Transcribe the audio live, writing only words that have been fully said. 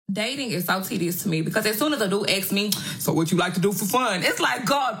Dating is so tedious to me because as soon as a dude asks me, so what you like to do for fun? It's like,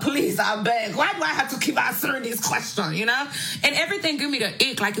 God, please, I beg. Why do I have to keep answering this question, you know? And everything give me the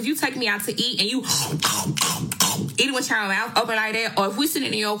ick. Like, if you take me out to eat and you eating with your mouth open like that, or if we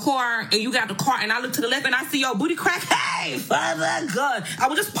sitting in your car and you got the car and I look to the left and I see your booty crack, hey, Father God, I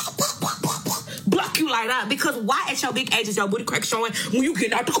would just block you like that. Because why at your big age is your booty crack showing when you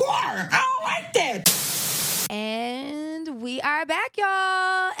get out the car? I don't like that. And we are back,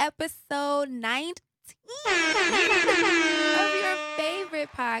 y'all. Episode 19 of your favorite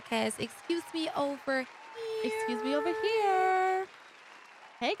podcast. Excuse me over here.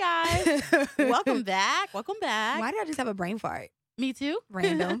 Hey, guys. Welcome back. Why did I just have a brain fart? Me too.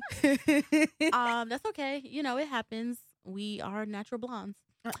 Random. That's okay. You know, it happens. We are natural blondes.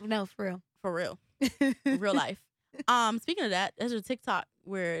 No, for real. For real. Real life. Speaking of that, there's a TikTok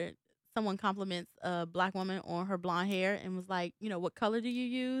where someone compliments a black woman on her blonde hair and was like, you know, what color do you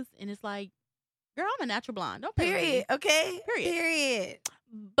use? And it's like, girl, I'm a natural blonde. Don't pay Period. me. Okay. Period.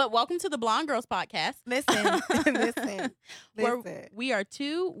 But welcome to the Blonde Girls podcast. Listen. Where we are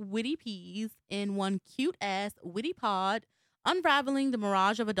two witty peas in one cute ass witty pod, unraveling the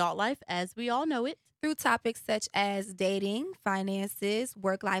mirage of adult life as we all know it. Through topics such as dating, finances,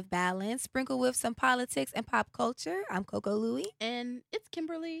 work-life balance, sprinkled with some politics and pop culture. I'm Coco Louie. And it's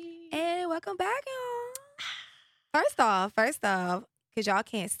Kimberly. And welcome back, y'all. First off, because y'all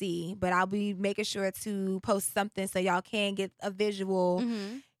can't see, but I'll be making sure to post something so y'all can get a visual.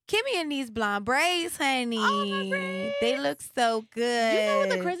 Mm-hmm. Kimmy and these blonde braids, honey. Oh, my braids. They look so good. You know what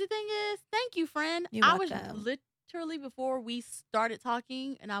the crazy thing is? Thank you, friend. You're I was welcome. literally before we started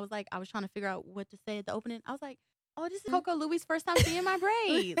talking, and I was trying to figure out what to say at the opening. I was like, oh, this is Coco Louie's first time seeing my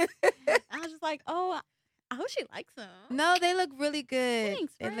braids. I was just like, oh, I hope she likes them. No, they look really good.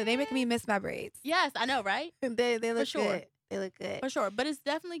 Thanks, They make me miss my braids. Yes, I know, right? They look sure. good. They look good. For sure. But it's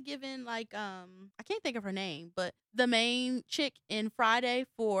definitely given like I can't think of her name, but the main chick in Friday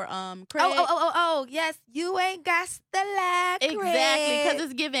for Craig. Oh, yes. You ain't got the lack. Exactly, because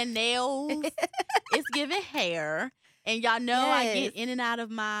it's giving nails. It's giving hair. And y'all know I get in and out of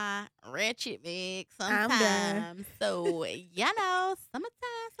my ratchet mix sometimes. So, you know,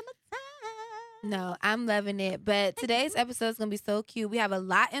 summertime. No, I'm loving it. But today's episode is going to be so cute. We have a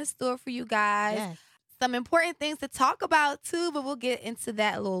lot in store for you guys. Yes. Some important things to talk about, too, but we'll get into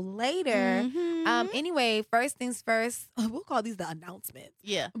that a little later. Mm-hmm. Anyway, first things first. We'll call these the announcements.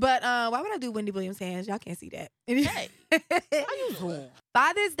 Yeah. But why would I do Wendy Williams' hands? Y'all can't see that. Hey, how you doing?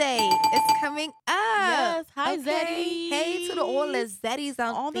 Father's Day is coming up. Yes. Hi, okay? Zeddies. Hey to all the Zeddies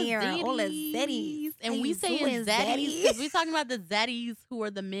out there. All the Zeddies. And How we you saying doing, Zeddies because we're talking about the Zeddies who are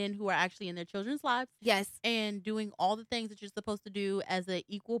the men who are actually in their children's lives. Yes. And doing all the things that you're supposed to do as an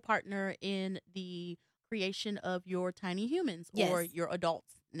equal partner in the creation of your tiny humans or your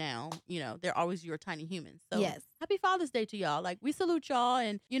adults now. You know, they're always your tiny humans. So happy Father's Day to y'all. Like, we salute y'all.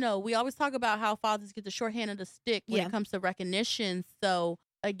 And, you know, we always talk about how fathers get the short hand of the stick when it comes to recognition. So,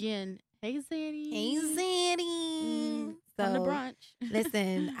 again, hey, Zaddy. Hey, Zaddy. Come to brunch.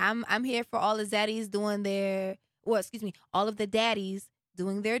 Listen, I'm here for all the Zaddies doing their, all of the daddies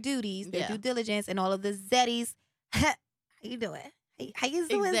doing their duties, their due diligence, and all of the Zaddies. How you doing? How you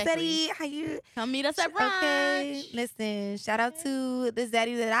doing, Zaddy? How you? Come meet us at brunch. Okay, listen. Shout out to the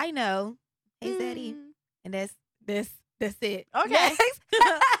Zaddy that I know. Hey, Zaddy, and that's it. Okay.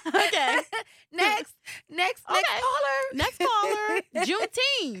 Okay. Next caller. Next caller.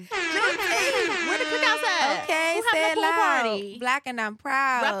 Juneteenth. Where the cookouts at? Okay, who say having it a pool loud. party? Black and I'm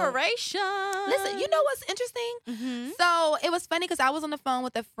proud. Reparations. Listen, you know what's interesting? Mm-hmm. So it was funny because I was on the phone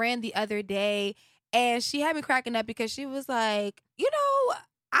with a friend the other day, and she had me cracking up because she was like, you know,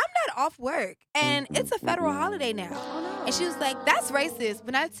 I'm not off work, and it's a federal holiday now. Oh, no. And she was like, that's racist.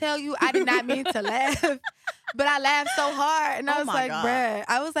 When I tell you, I did not mean to laugh, but I laughed so hard. And I was like, bruh.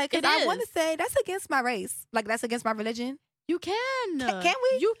 I was like, because I want to say that's against my race. Like, that's against my religion. You can. Can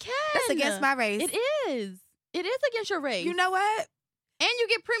we? You can. That's against my race. It is. It is against your race. You know what? And you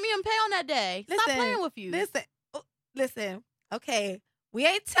get premium pay on that day. Stop playing with you. Listen. Okay. We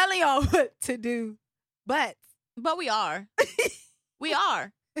ain't telling y'all what to do, but we are. We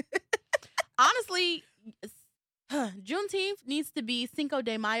are. Honestly, Juneteenth needs to be Cinco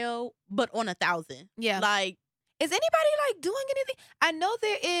de Mayo, but on 1,000. Yeah. Like, is anybody like doing anything? I know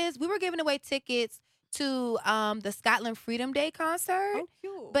there is. We were giving away tickets to the Scotland Freedom Day concert. oh,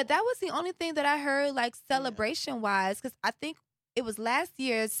 cute. But that was the only thing that I heard, like, celebration-wise, because I think it was last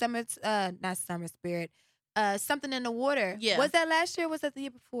year's not Summer Spirit, Something in the Water. Yeah. Was that last year or was that the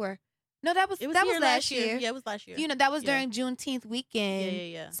year before? No, that was last year. Yeah, it was last year. You know, that was during Juneteenth weekend.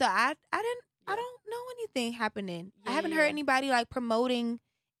 Yeah. So I don't know anything happening. I haven't heard anybody, like, promoting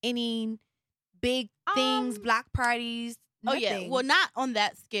any big things, block parties? Nothing. Oh yeah, well, not on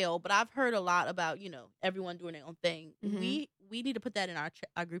that scale, but I've heard a lot about everyone doing their own thing. Mm-hmm. We need to put that in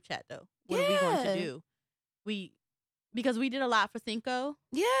our group chat though. What are we going to do? Because we did a lot for Cinco.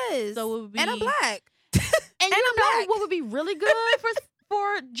 Yes, so it would be, and I'm black. And you know what would be really good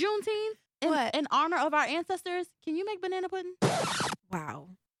for Juneteenth in honor of our ancestors? Can you make banana pudding? Wow.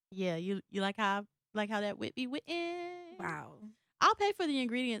 Yeah, you like how that whip be whipping? Wow. I'll pay for the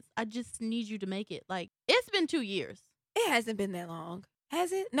ingredients. I just need you to make it. Like, it's been 2 years. It hasn't been that long.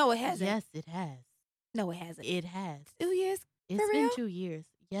 Has it? No, it hasn't. Yes, it has. No, it hasn't. It has. 2 years? It's been 2 years.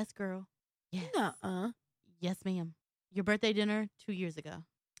 Yes, girl. Yes. Nuh-uh. Yes, ma'am. Your birthday dinner 2 years ago.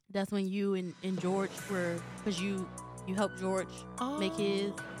 That's when you and George were, because you helped George make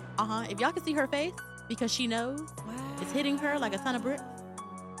his. If y'all can see her face, because she knows it's hitting her like a ton of bricks.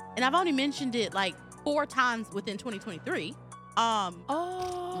 And I've only mentioned it like 4 times within 2023. Bruh.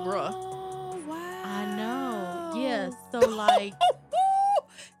 Wow. I know. Yeah. So like.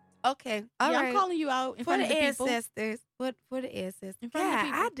 Okay. All right. I'm calling you out in front of the people. Ancestors. For the ancestors. In front of the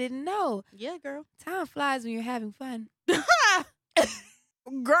people. I didn't know. Yeah, girl. Time flies when you're having fun.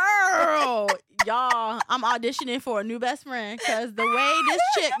 Girl, y'all, I'm auditioning for a new best friend because the way this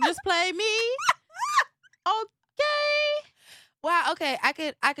chick just played me. Okay. Wow. Okay. I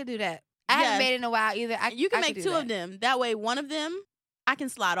could do that. I haven't made it in a while either. You can make 2 of them. That way, one of them I can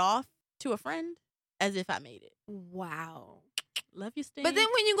slide off to a friend as if I made it. Wow. Love you, Stink. But then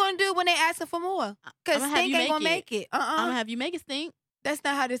when you gonna do it when they asking for more? Because Stink ain't gonna make it. I'm gonna have you make it, Stink. That's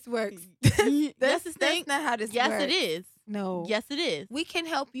not how this works. That's not how this works. Yes, it is. No. Yes, it is. We can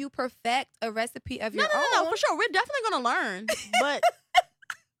help you perfect a recipe of your own. No, for sure. We're definitely gonna learn. But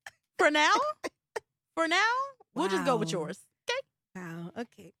for now, we'll just go with yours. Okay. Wow.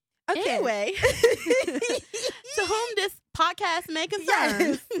 Okay. Anyway, to whom this podcast may concern.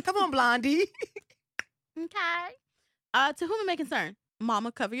 Yes. Come on, Blondie. Okay. To whom it may concern.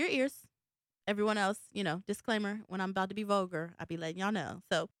 Mama, cover your ears. Everyone else, disclaimer, when I'm about to be vulgar, I'll be letting y'all know.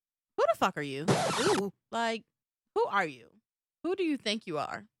 So, who the fuck are you? Ooh. Like, who are you? Who do you think you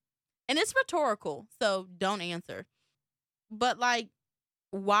are? And it's rhetorical, so don't answer. But, like,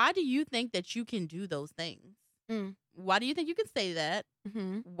 why do you think that you can do those things? Why do you think you can say that?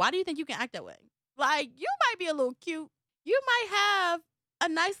 Mm-hmm. Why do you think you can act that way? Like, you might be a little cute. You might have a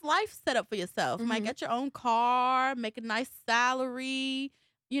nice life set up for yourself. Mm-hmm. You might get your own car, make a nice salary.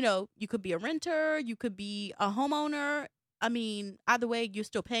 You could be a renter. You could be a homeowner. I mean, either way, you're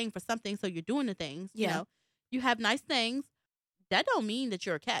still paying for something, so you're doing the things. Yeah. You have nice things. That don't mean that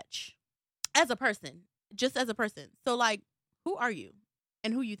you're a catch as a person, just as a person. So, like, who are you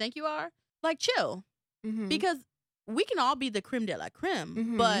and who you think you are? Like, chill. Mm-hmm. Because we can all be the creme de la creme,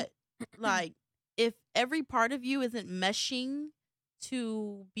 mm-hmm. but, like, if every part of you isn't meshing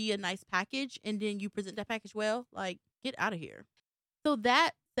to be a nice package and then you present that package well, like, get out of here. So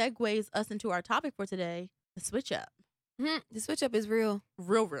that segues us into our topic for today, the switch up. Mm-hmm. The switch up is real.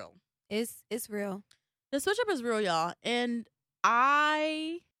 Real. It's real. The switch up is real, y'all. And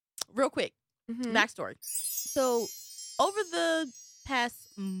real quick, backstory. So over the past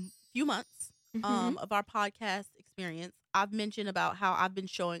few months of our podcast experience, I've mentioned about how I've been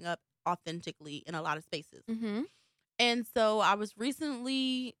showing up authentically in a lot of spaces. Mm-hmm. And so I was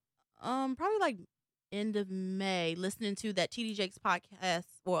recently, probably like end of May, listening to that TD Jakes podcast,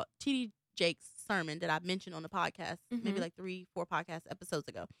 or TD Jakes sermon that I mentioned on the podcast, maybe like 3-4 podcast episodes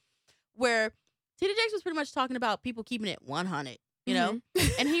ago, where TD Jakes was pretty much talking about people keeping it 100,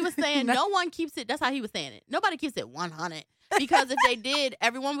 and he was saying no one keeps it. That's how he was saying it. Nobody keeps it 100 because if they did,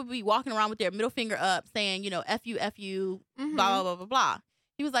 everyone would be walking around with their middle finger up saying, F you, blah, blah, blah, blah, blah.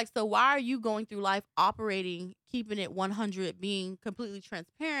 He was like, so why are you going through life operating, keeping it 100, being completely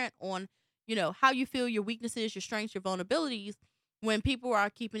transparent on, how you feel, your weaknesses, your strengths, your vulnerabilities, when people are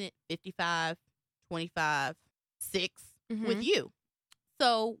keeping it 55, 25, 6 with you?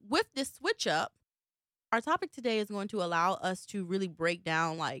 So with this switch up, our topic today is going to allow us to really break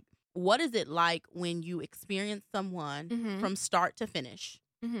down, like, what is it like when you experience someone from start to finish,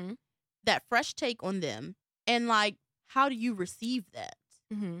 that fresh take on them, and, like, how do you receive that?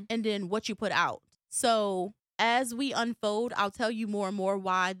 And then what you put out. So as we unfold, I'll tell you more and more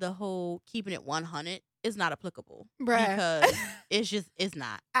why the whole keeping it 100 is not applicable. Bruh. Because it's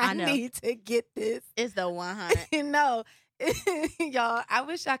not. I know. need to get this. It's the 100. No. Y'all, I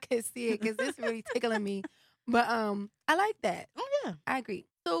wish I could see it because it's really tickling me. But I like that. Oh, yeah. I agree.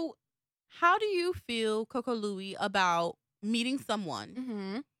 So how do you feel, Coco Louie, about meeting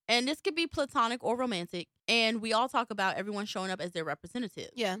someone? And this could be platonic or romantic. And we all talk about everyone showing up as their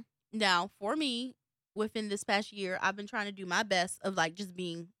representative. Yeah. Now, for me, within this past year, I've been trying to do my best of like just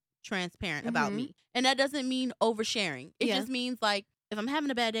being transparent about me. And that doesn't mean oversharing. It just means like, if I'm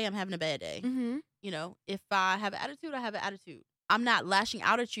having a bad day, I'm having a bad day. You know, if I have an attitude, I have an attitude. I'm not lashing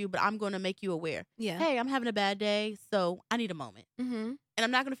out at you, but I'm going to make you aware. Hey, I'm having a bad day, so I need a moment. And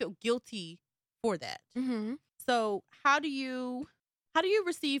I'm not going to feel guilty for that. So how do you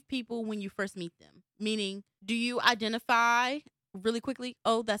receive people when you first meet them? Meaning, do you identify really quickly,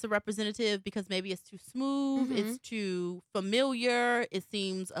 oh, that's a representative because maybe it's too smooth, it's too familiar, it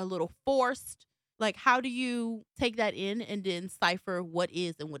seems a little forced? Like, how do you take that in and then decipher what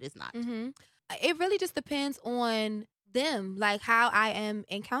is and what is not? It really just depends on them, like how I am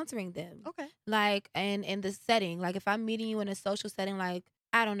encountering them. Okay. Like, and in the setting, like if I'm meeting you in a social setting, like,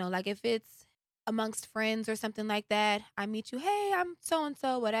 I don't know, like if it's amongst friends or something like that, I meet you, hey, I'm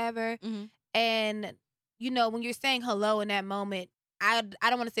so-and-so, whatever. And, you know, when you're saying hello in that moment, I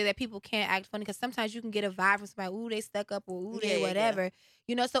don't want to say that people can't act funny because sometimes you can get a vibe from somebody, ooh, they stuck up or ooh, they whatever.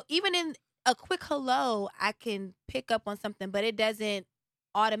 You know, so even in a quick hello, I can pick up on something, but it doesn't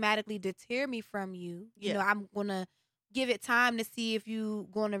automatically deter me from you. You know, I'm going to give it time to see if you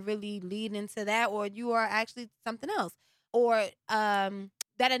going to really lead into that or you are actually something else. Or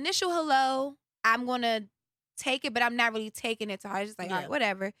that initial hello, I'm going to take it, but I'm not really taking it to heart. Just like, all right,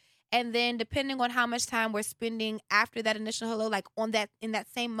 whatever. And then depending on how much time we're spending after that initial hello, like on that, in that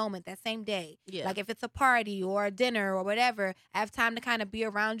same moment, that same day, like if it's a party or a dinner or whatever, I have time to kind of be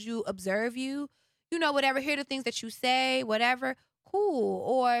around you, observe you, you know, whatever, hear the things that you say, whatever, cool.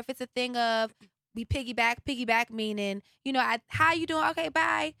 Or if it's a thing of we piggyback meaning, you know, how you doing? Okay,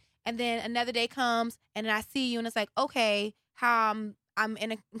 bye. And then another day comes and then I see you and it's like, okay, how I'm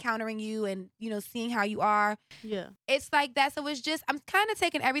encountering you and, you know, seeing how you are. It's like that. So it's just, I'm kind of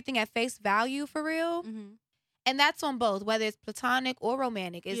taking everything at face value for real. And that's on both, whether it's platonic or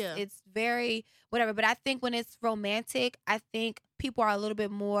romantic. It's very whatever. But I think when it's romantic, I think people are a little bit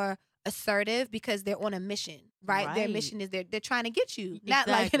more assertive because they're on a mission, right? Their mission is they're trying to get you, not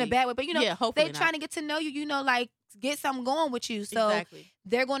like in a bad way, but you know, they're trying to get to know you, you know, like get something going with you. So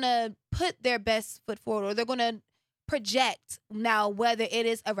they're going to put their best foot forward or they're going to project. Now, whether it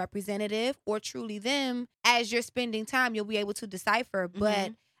is a representative or truly them, as you're spending time, you'll be able to decipher.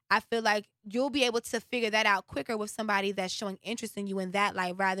 But I feel like you'll be able to figure that out quicker with somebody that's showing interest in you in that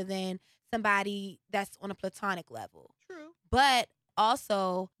light rather than somebody that's on a platonic level. True. But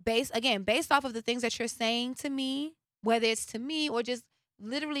also, based off of the things that you're saying to me, whether it's to me or just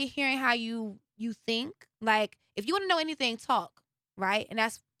literally hearing how you think, like if you want to know anything, talk, right? And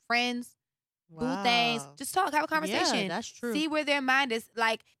that's friends, boo things, just talk, have a conversation. Yeah, that's true. See where their mind is.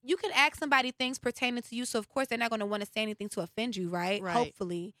 Like you can ask somebody things pertaining to you, so of course they're not going to want to say anything to offend you, right?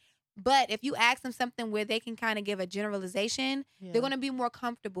 Hopefully. But if you ask them something where they can kind of give a generalization, they're going to be more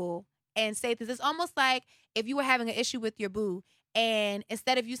comfortable and say this. It's almost like if you were having an issue with your boo and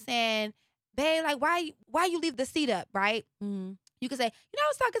instead of you saying, babe, like why you leave the seat up, right? You could say, you know, I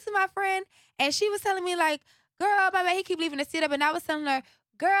was talking to my friend and she was telling me like, girl, my man, he keep leaving the seat up. And I was telling her,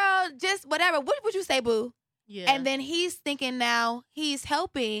 girl, just whatever. What would you say, boo? And then he's thinking now he's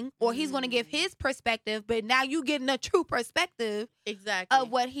helping or he's going to give his perspective, but now you getting a true perspective of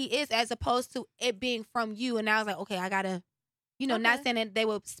what he is as opposed to it being from you. And I was like, okay, I got to, you know, not saying that they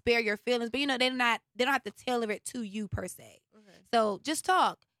will spare your feelings, but you know, they don't have to tailor it to you per se. So just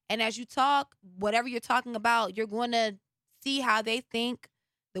talk. And as you talk, whatever you're talking about, you're going to see how they think,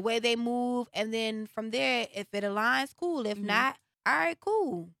 the way they move. And then from there, if it aligns, cool. If not, all right,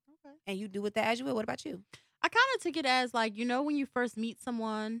 cool. And you do with that as you will. What about you? I kind of took it as like, you know, when you first meet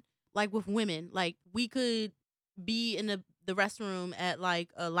someone, like with women, like we could be in the restroom at like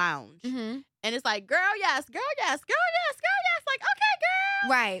a lounge. And it's like, girl, yes, girl, yes, girl, yes, girl, yes. Like, okay,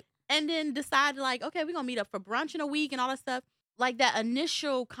 girl. Right. And then decide like, okay, we're going to meet up for brunch in a week and all that stuff. Like that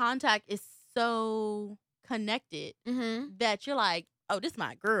initial contact is so connected that you're like, oh, this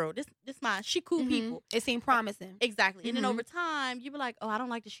my girl. This my, she cool people. It seemed promising. Exactly. And then over time, you be like, oh, I don't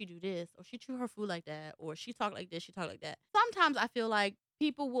like that she do this. Or she chew her food like that. Or she talk like this. She talk like that. Sometimes I feel like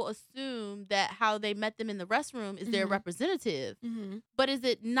people will assume that how they met them in the restroom is their representative. But is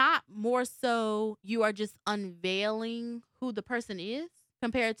it not more so you are just unveiling who the person is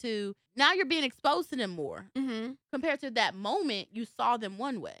compared to now you're being exposed to them more compared to that moment you saw them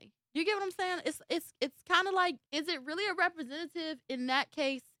one way? You get what I'm saying? It's kind of like, is it really a representative in that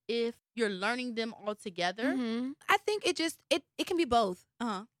case if you're learning them all together? I think it can be both.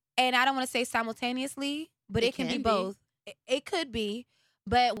 And I don't want to say simultaneously, but it can be both. It could be.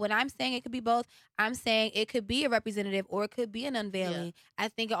 But when I'm saying it could be both, I'm saying it could be a representative or it could be an unveiling. I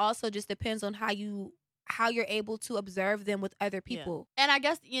think it also just depends on how how you're able to observe them with other people. Yeah. And I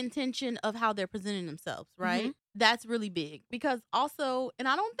guess the intention of how they're presenting themselves, right? Mm-hmm. That's really big. Because also, and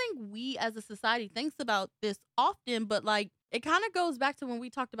I don't think we as a society thinks about this often, but like it kind of goes back to when we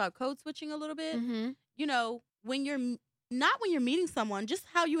talked about code switching a little bit. Mm-hmm. You know, when you're meeting someone, just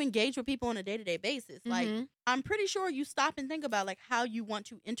how you engage with people on a day-to-day basis. Mm-hmm. Like, I'm pretty sure you stop and think about like how you want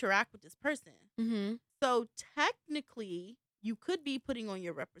to interact with this person. Mm-hmm. So technically, you could be putting on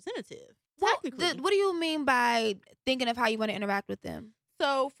your representative. Well, what do you mean by thinking of how you want to interact with them?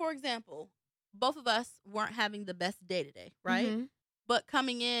 So, for example, both of us weren't having the best day today, right? Mm-hmm. But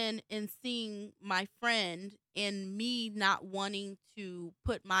coming in and seeing my friend and me not wanting to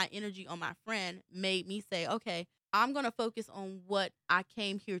put my energy on my friend made me say, okay, I'm going to focus on what I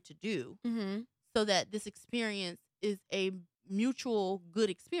came here to do so that this experience is a mutual good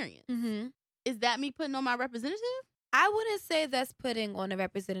experience. Mm-hmm. Is that me putting on my representative? I wouldn't say that's putting on a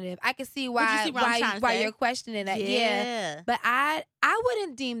representative. I can see why you're questioning that. Yeah. But I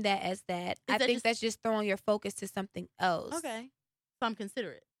wouldn't deem that as that. I think that's just throwing your focus to something else. Okay. So I'm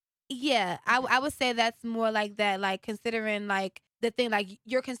considerate. Yeah. Okay. I would say that's more like that, like considering like the thing, like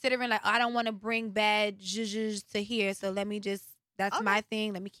you're considering like, I don't want to bring bad zhuzhs to here. So let me just, that's my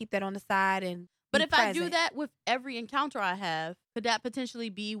thing. Let me keep that on the side and But if I do that with every encounter I have, could that potentially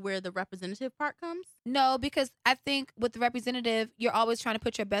be where the representative part comes? No, because I think with the representative, you're always trying to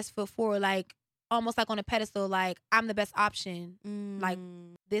put your best foot forward, like almost like on a pedestal, like I'm the best option. Like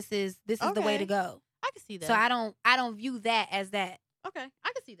this is the way to go. I can see that. So I don't view that as that. Okay,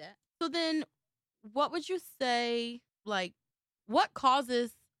 I can see that. So then, what would you say? Like, what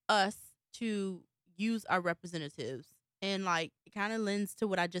causes us to use our representatives? And like, it kind of lends to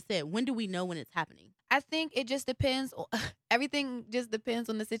what I just said. When do we know when it's happening? I think it just depends. Everything just depends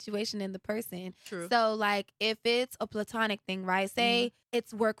on the situation and the person. True. So like, if it's a platonic thing, right? Say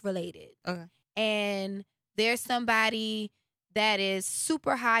it's work related. Okay. And there's somebody that is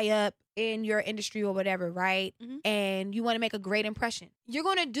super high up in your industry or whatever, right? Mm-hmm. And you want to make a great impression. You're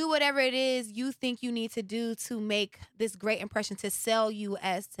going to do whatever it is you think you need to do to make this great impression, to sell you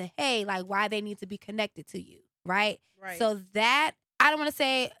as to, hey, like why they need to be connected to you. Right. So that, I don't want to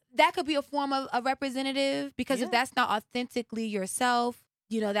say that could be a form of a representative, because if that's not authentically yourself,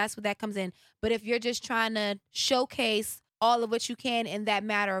 you know, that's what that comes in. But if you're just trying to showcase all of what you can in that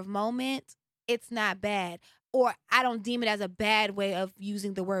matter of moment, it's not bad. Or I don't deem it as a bad way of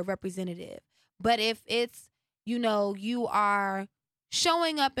using the word representative. But if it's, you know, you are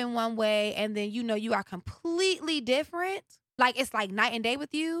showing up in one way and then, you know, you are completely different, like it's like night and day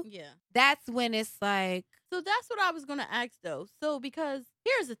with you. Yeah. That's when it's like. So that's what I was going to ask, though. So because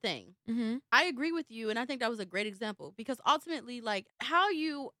here's the thing. Mm-hmm. I agree with you. And I think that was a great example, because ultimately, like how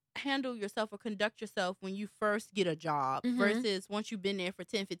you handle yourself or conduct yourself when you first get a job versus once you've been there for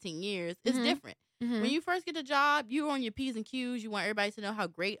 10, 15 years is different. Mm-hmm. When you first get a job, you're on your P's and Q's. You want everybody to know how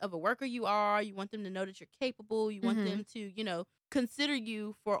great of a worker you are. You want them to know that you're capable. You want them to, you know, consider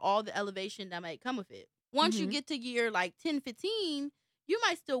you for all the elevation that might come with it. Once you get to year like 10, 15, you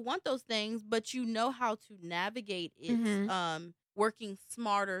might still want those things, but you know how to navigate it, working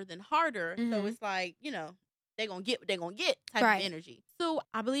smarter than harder. So it's like, you know, they're going to get what they're going to get type of energy. So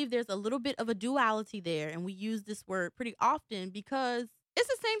I believe there's a little bit of a duality there. And we use this word pretty often because it's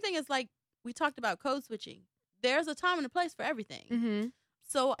the same thing as like we talked about code switching. There's a time and a place for everything.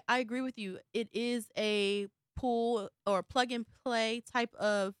 So I agree with you. It is a pull or plug and play type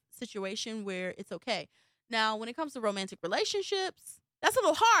of situation where it's okay. Now, when it comes to romantic relationships, that's a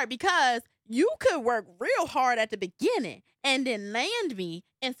little hard because you could work real hard at the beginning and then land me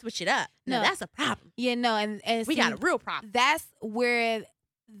and switch it up. No, that's a problem. Yeah, no, and we got a real problem. That's where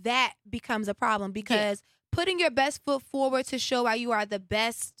that becomes a problem, because putting your best foot forward to show why you are the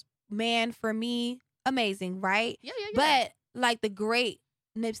best man for me, amazing, right? Yeah. But like the great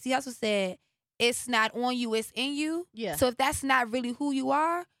Nipsey Hussle said, it's not on you, it's in you. Yeah. So if that's not really who you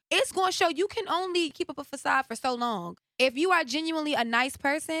are, it's going to show. You can only keep up a facade for so long. If you are genuinely a nice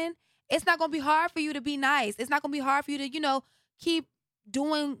person, it's not going to be hard for you to be nice. It's not going to be hard for you to, you know, keep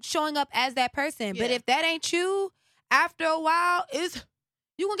showing up as that person. Yeah. But if that ain't you, after a while,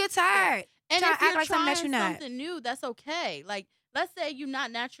 you're going to get tired. Yeah. And if you're trying something new, that's okay. Like, let's say you're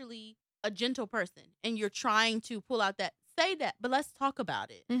not naturally a gentle person and you're trying to pull out that, say that, but let's talk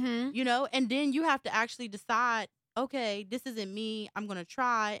about it, you know? And then you have to actually decide, okay, this isn't me. I'm going to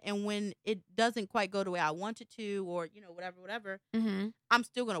try. And when it doesn't quite go the way I want it to, or, you know, whatever, I'm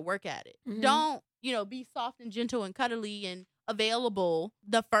still going to work at it. Don't, you know, be soft and gentle and cuddly and available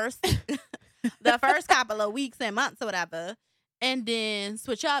the first couple of weeks and months or whatever, and then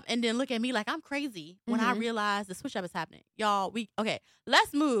switch up and then look at me like I'm crazy when I realize the switch up is happening. Y'all,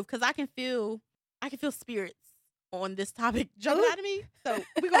 let's move, because I can feel I can feel spirits on this topic jumping out of me. So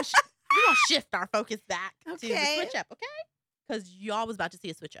we're gonna shift our focus back to the switch up, okay? Because y'all was about to see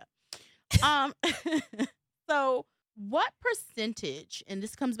a switch up. So what percentage, and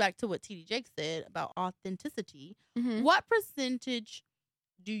this comes back to what TD Jake said about authenticity, what percentage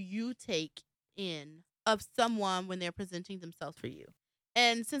do you take in of someone when they're presenting themselves for you?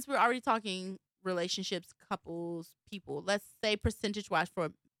 And since we're already talking relationships, couples, people, let's say percentage-wise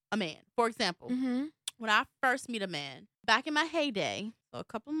for a man. For example, when I first meet a man, back in my heyday, so a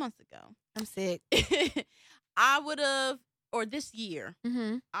couple of months ago. I'm sick. I would have, or this year,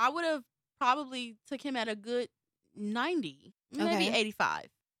 I would have probably took him at a good 90, maybe 85,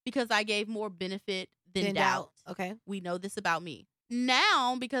 because I gave more benefit than doubt. Okay. We know this about me.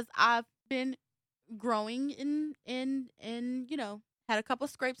 Now, because I've been growing and you know, had a couple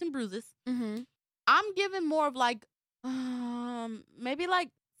of scrapes and bruises, I'm giving more of like, maybe like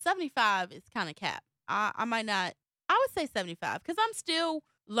 75 is kind of cap. I might not, I would say 75 because I'm still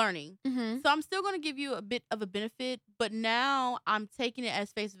learning. So I'm still going to give you a bit of a benefit, but now I'm taking it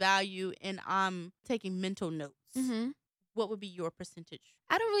as face value and I'm taking mental notes. What would be your percentage?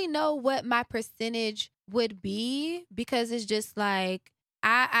 I don't really know what my percentage would be because it's just like,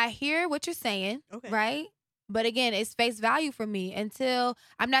 I hear what you're saying, right? But again, it's face value for me until,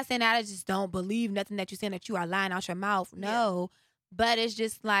 I'm not saying that I just don't believe nothing that you're saying, that you are lying out your mouth. No. But it's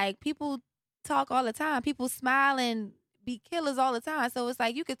just like, people talk all the time. People smile and be killers all the time. So it's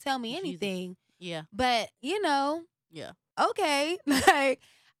like, you could tell me anything. Yeah. But, you know. Yeah. Okay. Like,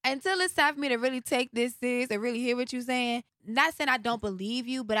 until it's time for me to really take this serious and really hear what you're saying, not saying I don't believe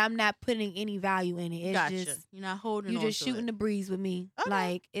you, but I'm not putting any value in it. It's just, you're not holding on you just to shooting it. the breeze with me. Okay.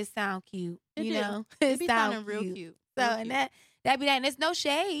 Like, it sound cute. You know? It be sound sounding real cute. So, Real and cute. that be that. And it's no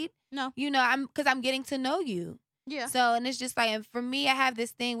shade. No. You know, because I'm getting to know you. Yeah. So, and it's just like, and for me, I have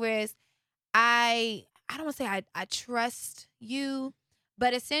this thing where it's, I don't want to say I trust you,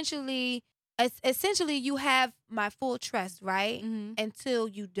 but essentially you have my full trust, right? Until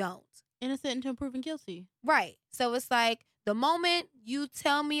you don't. Innocent until proven guilty. Right. So it's like the moment you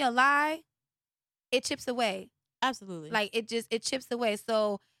tell me a lie, it chips away. Absolutely. Like it chips away.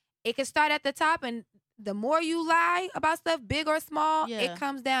 So it can start at the top, and the more you lie about stuff, big or small, it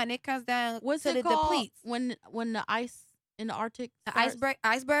comes down. It comes down. What's till it it called depletes. When the ice in the Arctic starts?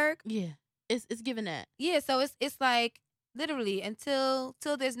 Iceberg. Yeah. It's given that. Yeah, so it's like literally until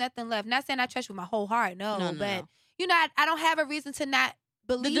there's nothing left. Not saying I trust you with my whole heart, no. You know, I don't have a reason to not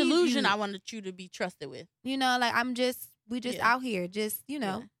believe the delusion you. I wanted you to be trusted with. You know, like we just out here, just, you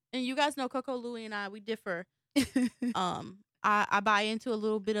know. Yeah. And you guys know Coco, Louie, and I, we differ. I buy into a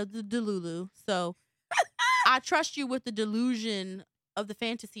little bit of the delulu, so I trust you with the delusion of the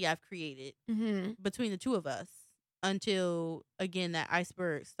fantasy I've created between the two of us. Until, again, that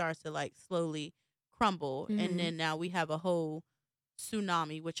iceberg starts to, like, slowly crumble. And then now we have a whole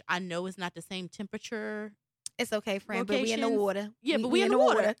tsunami, which I know is not the same temperature. It's okay, friend, but we in the water. Yeah, but we in the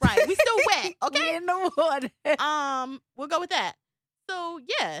water. Right. We still wet, okay? We in the water. We'll go with that. So,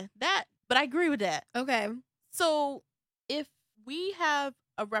 yeah, but I agree with that. Okay. So, if we have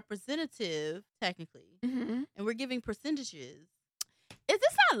a representative, technically, and we're giving percentages, is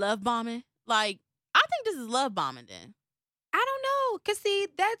this not love bombing? Like, I think this is love bombing then. I don't know. Because, see,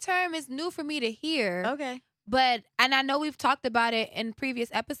 that term is new for me to hear. Okay. But, and I know we've talked about it in previous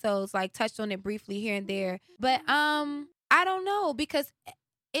episodes, like touched on it briefly here and there. But, I don't know, because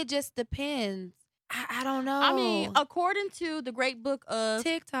it just depends. I don't know. I mean, according to the great book of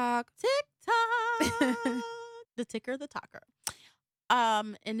TikTok. The ticker, the talker.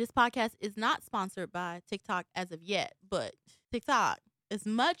 And this podcast is not sponsored by TikTok as of yet, but TikTok, as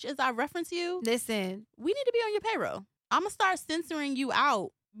much as I reference you, listen, we need to be on your payroll. I'm going to start censoring you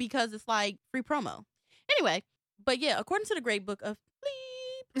out because it's like free promo. Anyway, but yeah, according to the great book of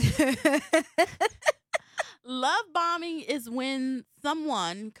Bleep, love bombing is when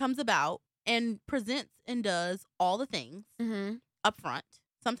someone comes about and presents and does all the things up front,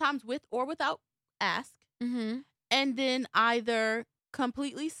 sometimes with or without ask, and then either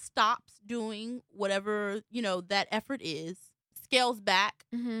completely stops doing whatever, you know, that effort is, scales back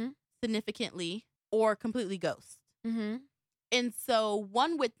significantly, or completely ghosts. And so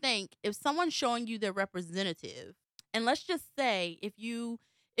one would think if someone's showing you their representative, and let's just say if you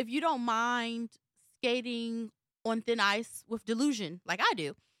don't mind skating on thin ice with delusion like I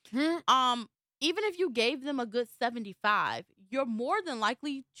do, even if you gave them a good 75, you're more than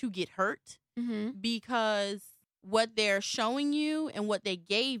likely to get hurt because what they're showing you and what they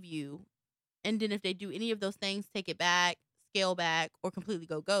gave you, and then if they do any of those things, take it back, scale back, or completely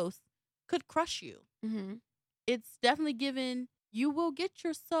go ghost, could crush you. It's definitely given, you will get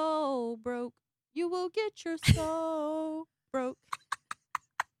your soul broke you will get your soul broke.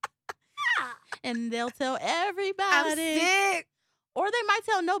 And they'll tell everybody. I'm sick. Or they might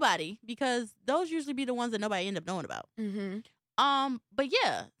tell nobody, because those usually be the ones that nobody end up knowing about. Mm-hmm. But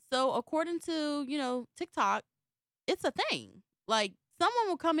yeah, so according to, TikTok, it's a thing. Like, someone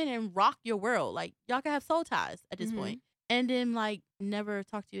will come in and rock your world. Like, y'all can have soul ties at this point. And then, like, never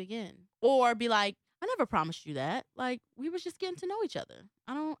talk to you again. Or be like, I never promised you that. Like, we was just getting to know each other.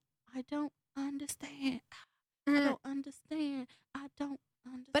 I don't understand. I don't understand.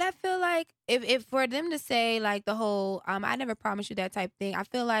 But I feel like if for them to say, like, the whole I never promised you that type thing, I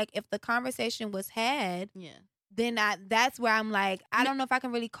feel like if the conversation was had, then that's where I'm like, I don't know if I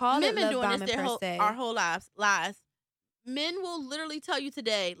can really call it love bombing per se. Our whole lives. Men will literally tell you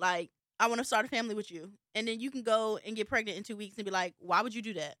today, like, I want to start a family with you. And then you can go and get pregnant in 2 weeks and be like, why would you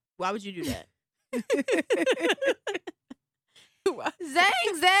do that? Why would you do that?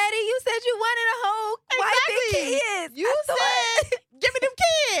 Zang, Zaddy, you said you wanted a whole wife and kids. You said, give me them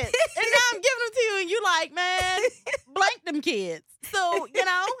kids. And now I'm giving them to you. And you like, man, blank them kids. So,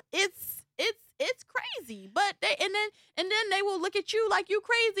 it's crazy. But and then they will look at you like you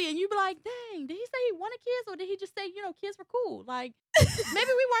crazy. And you be like, dang, did he say he wanted kids? Or did he just say, kids were cool? Like, maybe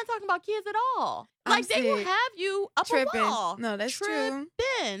we weren't talking about kids at all. Like, they will have you up tripping. A wall. No, that's true.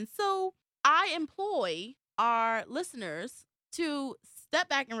 So I employ our listeners to step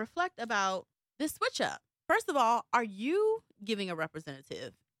back and reflect about this switch up. First of all, are you giving a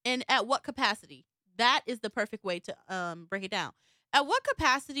representative? And at what capacity? That is the perfect way to break it down. At what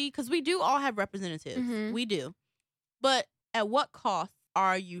capacity? Because we do all have representatives. Mm-hmm. We do. But at what cost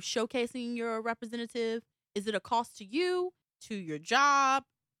are you showcasing your representative? Is it a cost to you, to your job,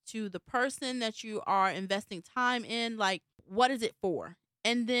 to the person that you are investing time in? Like, what is it for?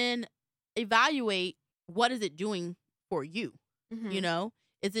 And then evaluate, what is it doing for you? Mm-hmm.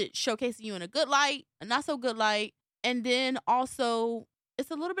 Is it showcasing you in a good light, a not so good light? And then also,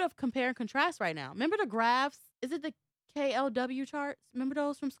 it's a little bit of compare and contrast right now. Remember the graphs? Is it the KLW charts? Remember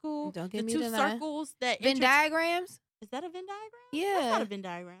those from school? Don't get the me two circles that Venn diagrams? Is that a Venn diagram? Yeah. That's not a Venn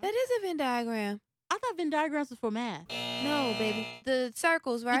diagram. That is a Venn diagram. I thought Venn diagrams was for math. No, baby. The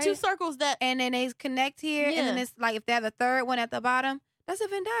circles, right? The two circles that... And then they connect here, and then it's like if they're the third one at the bottom, that's a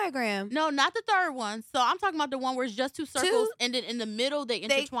Venn diagram. No, not the third one. So I'm talking about the one where it's just two circles, and then in the middle they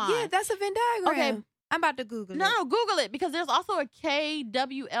intertwine. Yeah, that's a Venn diagram. Okay. I'm about to Google it. No, Google it, because there's also a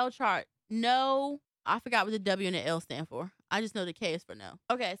KWL chart. No, I forgot what the W and the L stand for. I just know the K is for no.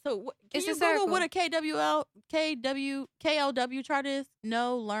 Okay, so can you Google what a KLW chart is?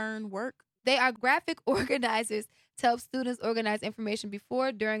 Know, learn, work. They are graphic organizers to help students organize information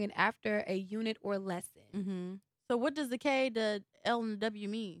before, during, and after a unit or lesson. Mm-hmm. So what does the K, the L, and the W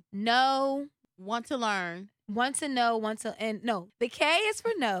mean? Know. Want to learn. Want to know, no. The K is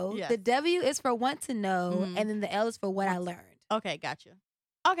for know. Yes. The W is for want to know. Mm-hmm. And then the L is for what I learned. Okay, gotcha.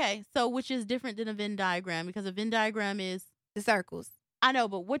 Okay, so which is different than a Venn diagram, because a Venn diagram is... the circles. I know,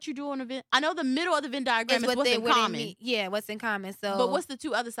 but what you do on a Venn... I know the middle of the Venn diagram is what's in common. Yeah, what's in common. So, but what's the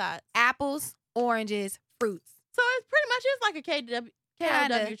two other sides? Apples, oranges, fruits. So it pretty much is like a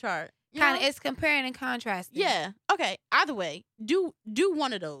KLW chart. Kind of, it's comparing and contrasting. Yeah. Okay. Either way, do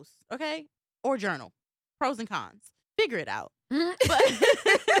one of those. Okay. Or journal. Pros and cons. Figure it out. But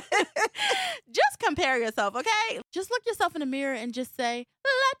just compare yourself. Okay. Just look yourself in the mirror and just say,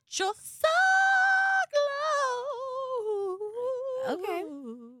 "Let your soul glow." Okay.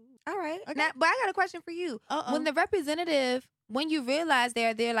 All right. Okay. Now, but I got a question for you. Uh-oh. When the representative, when you realize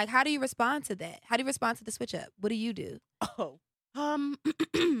they're there, like, how do you respond to that? How do you respond to the switch up? What do you do?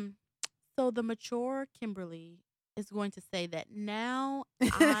 So the mature Kimberly is going to say that now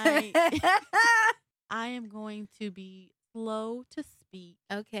I am going to be slow to speak.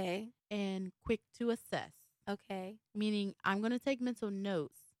 Okay. And quick to assess. Okay. Meaning I'm going to take mental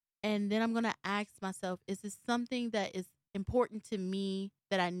notes, and then I'm going to ask myself, is this something that is important to me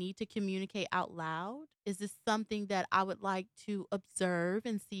that I need to communicate out loud? Is this something that I would like to observe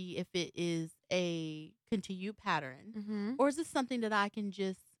and see if it is a continued pattern? Mm-hmm. Or is this something that I can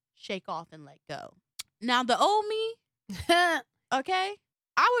just shake off and let go? Now, the old me, okay,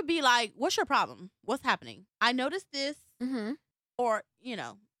 I would be like, what's your problem? What's happening? I noticed this. Mm-hmm. Or,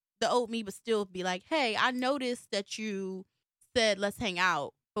 the old me would still be like, hey, I noticed that you said, let's hang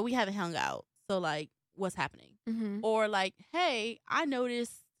out, but we haven't hung out. So, like, what's happening? Mm-hmm. Or like, hey, I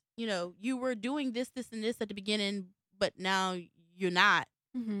noticed, you were doing this, and this at the beginning, but now you're not,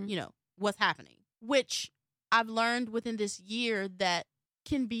 mm-hmm. What's happening? Which I've learned within this year that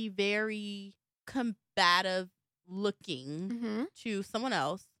can be very combative looking mm-hmm. to someone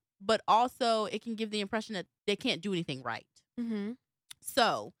else, but also it can give the impression that they can't do anything right. Mm-hmm.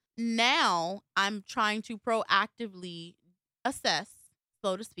 So now I'm trying to proactively assess,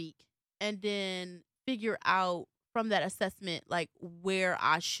 so to speak, and then figure out from that assessment, like, where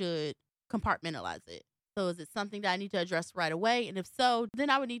I should compartmentalize it. So is it something that I need to address right away? And if so, then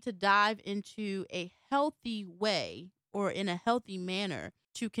I would need to dive into a healthy way or in a healthy manner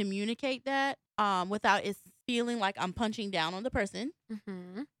to communicate that without it feeling like I'm punching down on the person,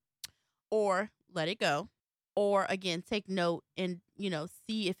 or let it go, or again, take note and,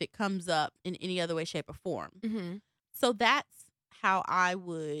 see if it comes up in any other way, shape, or form. So that's how I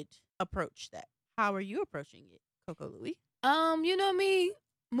would approach that. How are you approaching it, Coco Louie? You know me,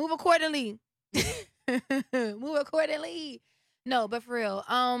 move accordingly. Move accordingly. No, but for real,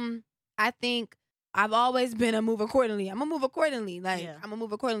 I think I've always been a move accordingly. I'm gonna move accordingly. I'm gonna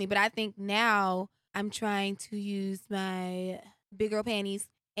move accordingly. But I think now I'm trying to use my big girl panties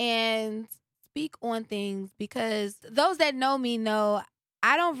and speak on things, because those that know me know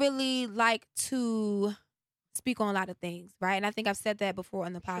I don't really like to speak on a lot of things, right? And I think I've said that before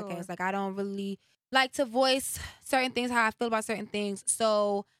on the podcast. Sure. Like, I don't really like to voice certain things, how I feel about certain things.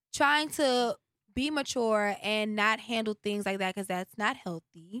 So trying to be mature and not handle things like that, because that's not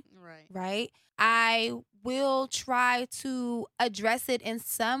healthy. Right? I will try to address it in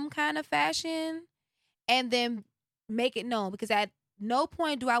some kind of fashion and then make it known, because at no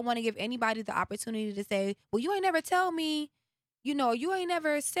point do I want to give anybody the opportunity to say, well, you ain't never tell me, you ain't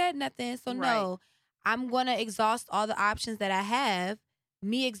never said nothing. So no, I'm going to exhaust all the options that I have.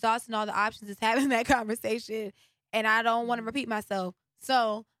 Me exhausting all the options is having that conversation, and I don't want to repeat myself.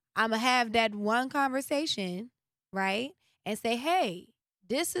 So I'm going to have that one conversation, right? And say, hey,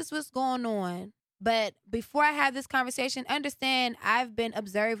 this is what's going on. But before I have this conversation, understand I've been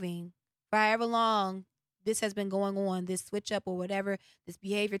observing for however long this has been going on, this switch up or whatever, this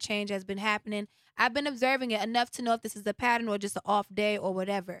behavior change has been happening. I've been observing it enough to know if this is a pattern or just an off day or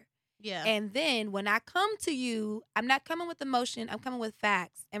whatever. Yeah. And then when I come to you, I'm not coming with emotion. I'm coming with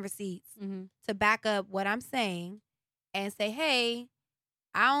facts and receipts to back up what I'm saying and say, hey,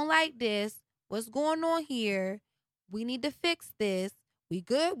 I don't like this. What's going on here? We need to fix this. We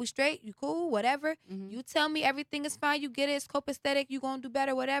good? We straight? You cool? Whatever. You tell me everything is fine. You get it. It's copacetic. You going to do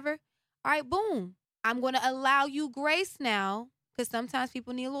better, whatever. All right, boom. I'm going to allow you grace now, because sometimes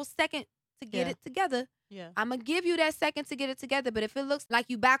people need a little second to get it together. Yeah. I'm going to give you that second to get it together. But if it looks like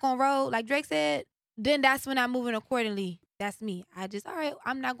you back on road, like Drake said, then that's when I'm moving accordingly. That's me. All right,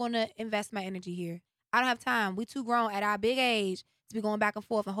 I'm not going to invest my energy here. I don't have time. We too grown at our big age to be going back and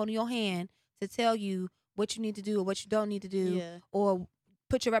forth and holding your hand to tell you what you need to do or what you don't need to do, or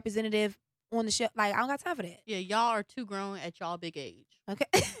put your representative on the show. Like, I don't got time for that. Yeah, y'all are too grown at y'all big age. Okay.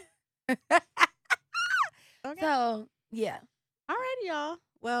 Okay. So, yeah. All righty, y'all.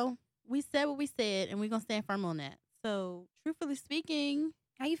 Well, we said what we said, and we're going to stand firm on that. So, truthfully speaking,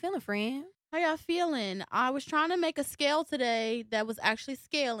 how you feeling, friend? How y'all feeling? I was trying to make a scale today that was actually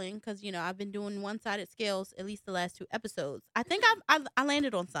scaling, because, I've been doing one-sided scales at least the last 2 episodes. I think I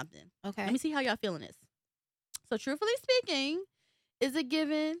landed on something. Okay. Let me see how y'all feeling this. So, truthfully speaking, is it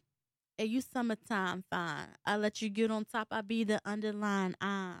given? Hey, you summertime fine. I let you get on top. I be the underline.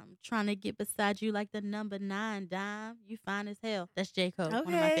 I'm trying to get beside you like the number 9 dime. You fine as hell. That's J. Cole. Okay.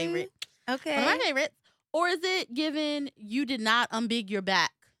 One of my favorites. Okay. One of my favorites. Or is it given you did not unbig your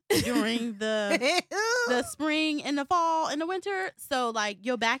back during the spring and the fall and the winter? So, like,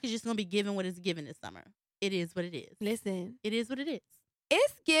 your back is just going to be given what it's given this summer. It is what it is. Listen. It is what it is.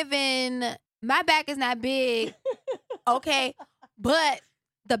 It's given. My back is not big. Okay. But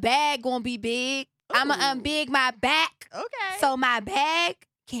the bag gonna be big. Ooh. I'ma unbig my back. Okay. So my bag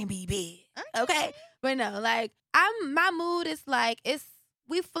can be big. Okay. But no, like, my mood is like,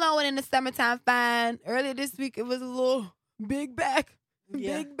 we flowing in the summertime fine. Earlier this week it was a little big back.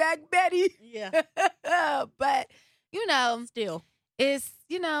 Yeah. Big back Betty. Yeah. But still. It's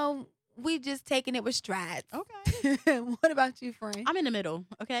we just taking it with strides. Okay. What about you, friend? I'm in the middle,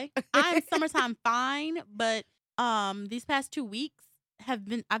 okay? I'm summertime fine, but these past 2 weeks I've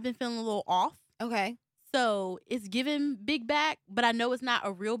been feeling a little off. Okay. So it's given big back, but I know it's not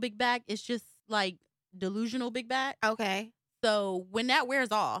a real big back. It's just like delusional big back. Okay. So when that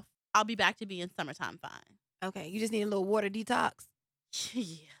wears off, I'll be back to being summertime fine. Okay. You just need a little water detox.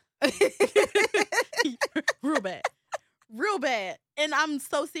 Yeah. Real bad. Real bad. And I'm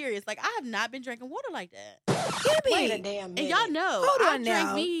so serious. Like, I have not been drinking water like that. Wait a damn minute. And y'all know, Hold I on drink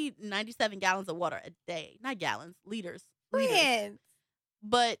now. me 97 gallons of water a day. Not gallons, liters. Friends.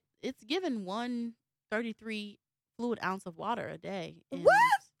 But it's given 133 fluid ounce of water a day. And what?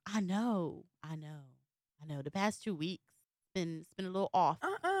 I know. The past 2 weeks, it's been a little off.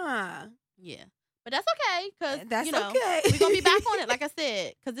 Yeah. But But that's okay, because, okay. we're going to be back on it, like I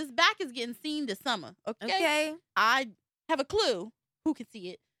said, because this back is getting seen this summer, okay? I have a clue who can see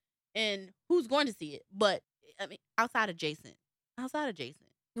it and who's going to see it, but, I mean, outside of Jason.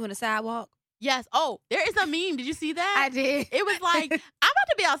 You want a sidewalk? Yes. Oh, there is a meme. Did you see that? I did. It was like, I'm about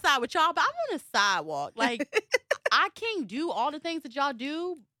to be outside with y'all, but I'm on a sidewalk. Like, I can't do all the things that y'all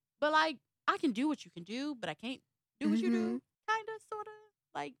do, but, like, I can do what you can do, but I can't do what you do. Kind of, sort of.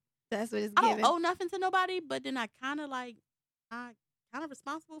 Like, that's what it's I giving. don't owe nothing to nobody, but then I kind of, like, I'm kind of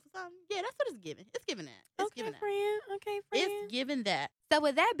responsible for something. Yeah, that's what it's giving. It's giving that. Okay, friend. It's giving that. So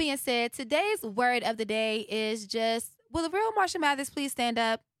with that being said, today's word of the day is just, will the real Marshall Mathers please stand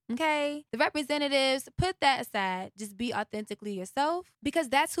up? Okay? The representatives, put that aside. Just be authentically yourself, because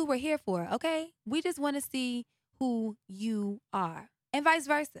that's who we're here for, okay? We just want to see who you are, and vice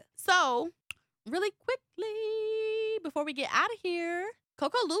versa. So, really quickly, before we get out of here,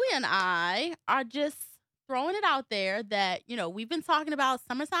 Coco Louie and I are just throwing it out there that, we've been talking about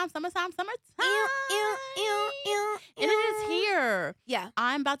summertime. And it is here. Yeah.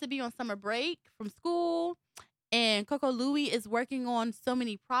 I'm about to be on summer break from school. And Coco Louie is working on so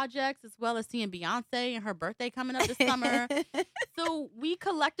many projects, as well as seeing Beyonce and her birthday coming up this summer. So we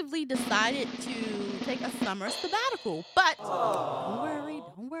collectively decided to take a summer sabbatical. But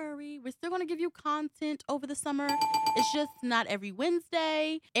don't worry. We're still going to give you content over the summer. It's just not every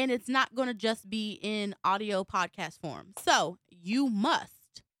Wednesday. And it's not going to just be in audio podcast form. So you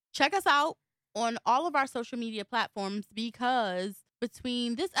must check us out on all of our social media platforms, because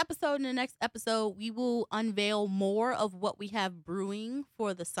between this episode and the next episode, we will unveil more of what we have brewing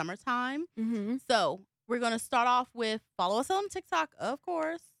for the summertime. So we're going to start off with, follow us on TikTok, of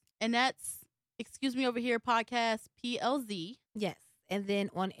course. And that's Excuse Me Over Here Podcast, PLZ. Yes. And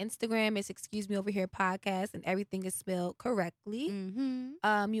then on Instagram, it's Excuse Me Over Here Podcast, and everything is spelled correctly.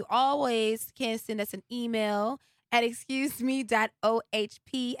 You always can send us an email at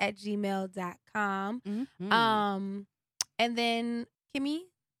excuseme.ohp@gmail.com. And then, Kimmy,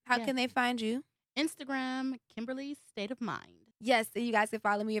 how can they find you? Instagram, Kimberly's State of Mind. Yes, and you guys can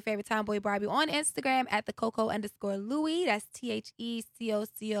follow me, your favorite tomboy Barbie, on Instagram at the Coco_Louie. That's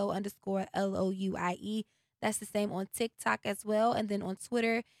THECOCO_LOUIE. That's the same on TikTok as well. And then on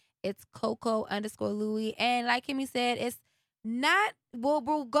Twitter, it's Coco_Louie. And like Kimmy said, it's not,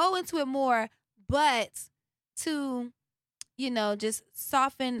 we'll go into it more, but to, just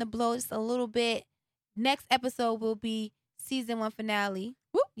soften the blow just a little bit, next episode will be season 1 finale.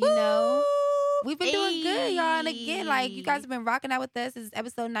 We've been doing good, y'all. And again, like, you guys have been rocking out with us. This is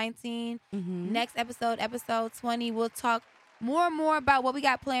episode 19. Next episode, episode 20, we'll talk more and more about what we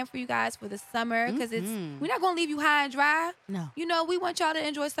got planned for you guys for the summer, because we're not going to leave you high and dry. No. We want y'all to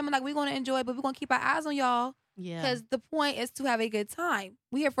enjoy summer like we're going to enjoy, but we're going to keep our eyes on y'all. Yeah. Because the point is to have a good time.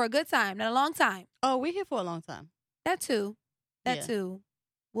 We're here for a good time, not a long time. Oh, we're here for a long time. That too.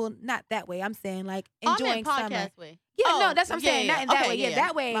 Well, not that way. I'm saying, like, enjoying podcast summer. Way. Yeah, no, that's what I'm saying. Not in that way. Yeah,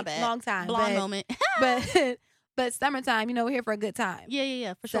 that way, my bad. long time. Blonde moment. but summertime, we're here for a good time.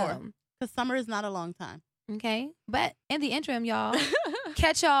 Yeah, for sure. Because summer is not a long time. Okay. But in the interim, y'all,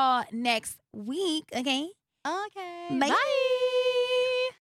 catch y'all next week. Okay. Okay. Bye.